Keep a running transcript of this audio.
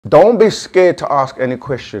Don't be scared to ask any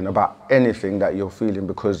question about anything that you're feeling,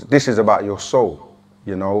 because this is about your soul,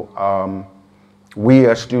 you know. We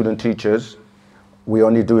as student teachers, we're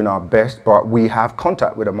only doing our best, but we have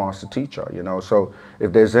contact with a master teacher, you know. So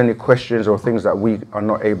if there's any questions or things that we are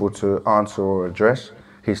not able to answer or address,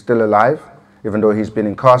 he's still alive, even though he's been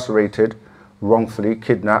incarcerated, wrongfully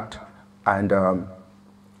kidnapped, and,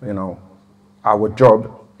 you know, our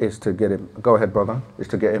job is to get him, go ahead brother, is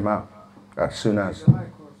to get him out as soon as.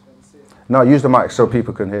 No, use the mic so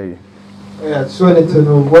people can hear you. Yeah, just wanted to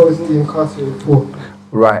know, what was he incarcerated for?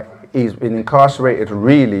 Right, he's been incarcerated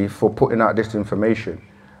really for putting out this information.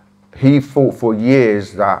 He thought for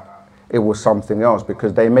years that it was something else,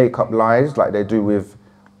 because they make up lies like they do with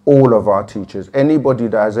all of our teachers. Anybody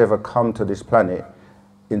that has ever come to this planet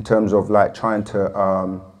in terms of like trying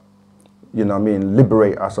to, you know what I mean,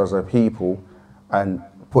 liberate us as a people and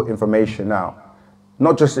put information out.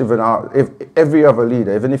 Not just even if every other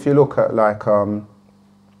leader, even if you look at like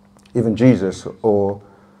even Jesus or,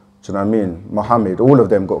 do you know what I mean, Muhammad, all of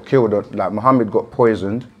them got killed. Like Muhammad got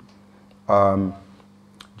poisoned.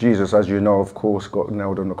 Jesus, as you know, of course, got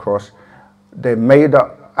nailed on the cross. They made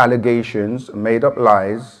up allegations, made up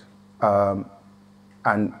lies, and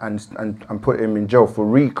put him in jail for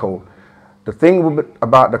RICO. The thing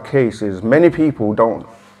about the case is many people don't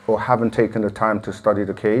or haven't taken the time to study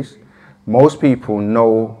the case. Most people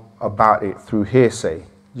know about it through hearsay,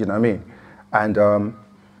 you know what I mean? And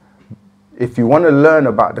if you want to learn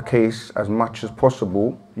about the case as much as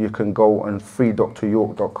possible, you can go on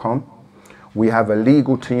freedryork.com. We have a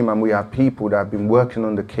legal team and we have people that have been working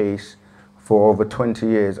on the case for over 20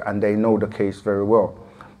 years and they know the case very well.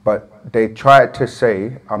 But they tried to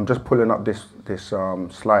say, I'm just pulling up this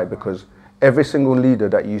slide, because every single leader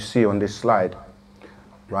that you see on this slide,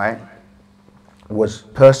 right, was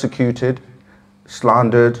persecuted,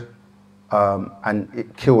 slandered,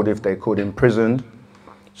 and killed if they could, imprisoned.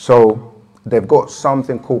 So they've got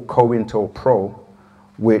something called COINTELPRO,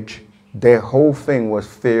 which their whole thing was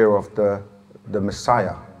fear of the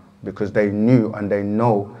Messiah, because they knew and they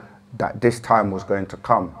know that this time was going to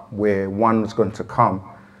come, where one was going to come,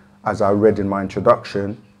 as I read in my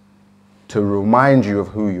introduction, to remind you of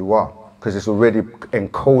who you are, because it's already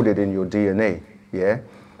encoded in your DNA, yeah?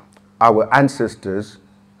 Our ancestors,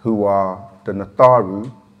 who are the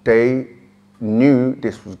Natharu, they knew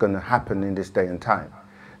this was going to happen in this day and time.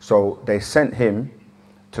 So they sent him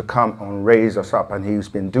to come and raise us up, and he's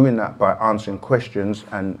been doing that by answering questions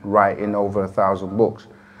and writing over 1,000 books.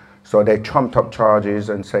 So they trumped up charges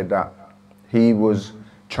and said that he was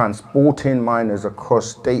transporting minors across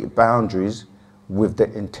state boundaries with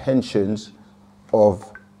the intentions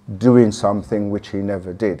of doing something which he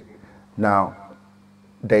never did. Now,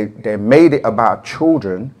 they made it about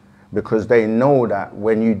children because they know that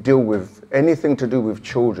when you deal with anything to do with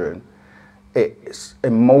children, it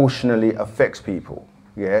emotionally affects people,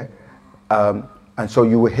 yeah? And so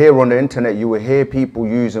you will hear on the internet, you will hear people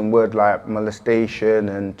using words like molestation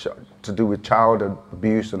and to do with child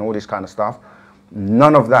abuse and all this kind of stuff.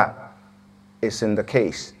 None of that is in the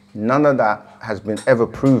case. None of that has been ever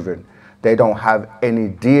proven. They don't have any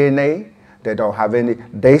DNA. They don't have any.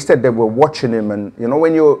 They said they were watching him, and you know,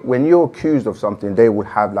 when you're accused of something, they would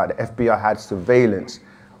have, like the FBI had surveillance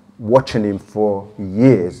watching him for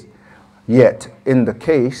years. Yet in the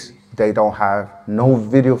case, they don't have no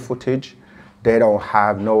video footage. They don't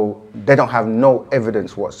have no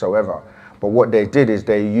evidence whatsoever. But what they did is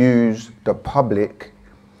they used the public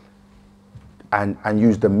and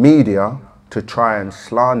used the media to try and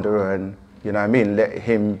slander and, you know what I mean, let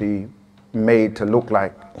him be made to look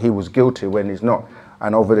like he was guilty when he's not.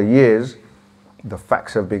 And over the years, the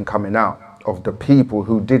facts have been coming out of the people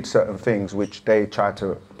who did certain things which they tried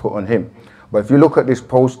to put on him. But if you look at this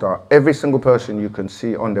poster, every single person you can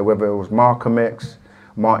see on there, whether it was Malcolm X,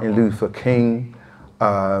 Martin Luther King,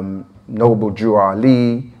 Noble Drew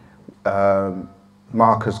Ali,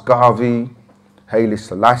 Marcus Garvey, Haile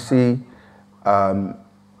Selassie,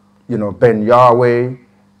 you know, Ben Yahweh,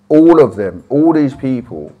 all of them, all these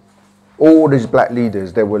people, all these black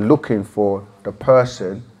leaders, they were looking for the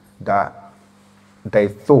person that they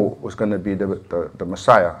thought was going to be the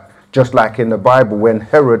Messiah. Just like in the Bible, when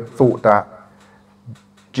Herod thought that,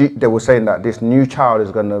 they were saying that this new child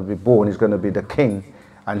is going to be born, he's going to be the king.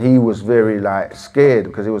 And he was very like scared,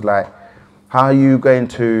 because he was like, how are you going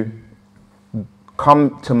to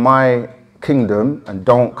come to my kingdom and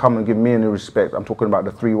don't come and give me any respect? I'm talking about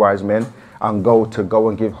the three wise men, and go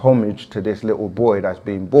and give homage to this little boy that's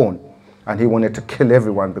being born. And he wanted to kill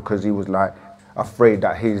everyone because he was like afraid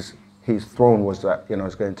that his throne was, that, you know,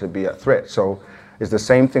 is going to be a threat. So it's the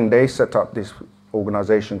same thing. They set up this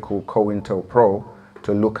organization called COINTELPRO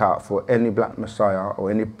to look out for any black messiah or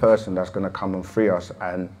any person that's going to come and free us,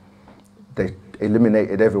 and they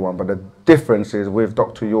eliminated everyone. But the difference is with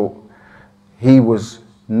Dr. York, he was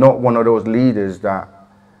not one of those leaders that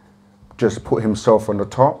just put himself on the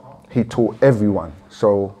top. He taught everyone.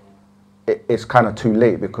 So it's kind of too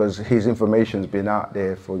late, because his information's been out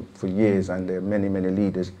there for years, and there are many, many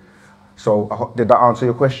leaders. So did that answer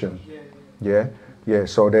your question? Yeah? Yeah,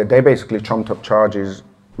 so they basically trumped up charges.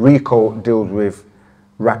 RICO deals with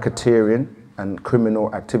racketeering and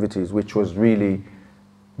criminal activities, which was really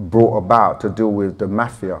brought about to deal with the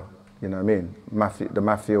mafia, you know what I mean? The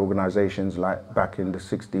mafia organizations like back in the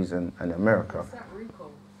 60s and America. Is that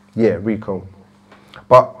RICO? Yeah, RICO.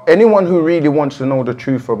 But anyone who really wants to know the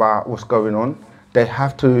truth about what's going on, they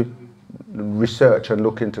have to research and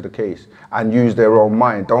look into the case and use their own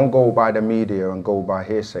mind. Don't go by the media and go by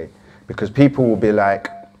hearsay, because people will be like,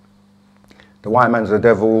 the white man's the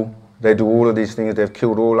devil, they do all of these things, they've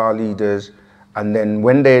killed all our leaders, and then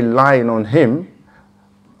when they're lying on him,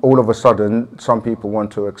 all of a sudden some people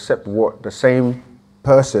want to accept what the same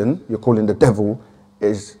person you're calling the devil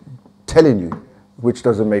is telling you, which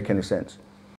doesn't make any sense.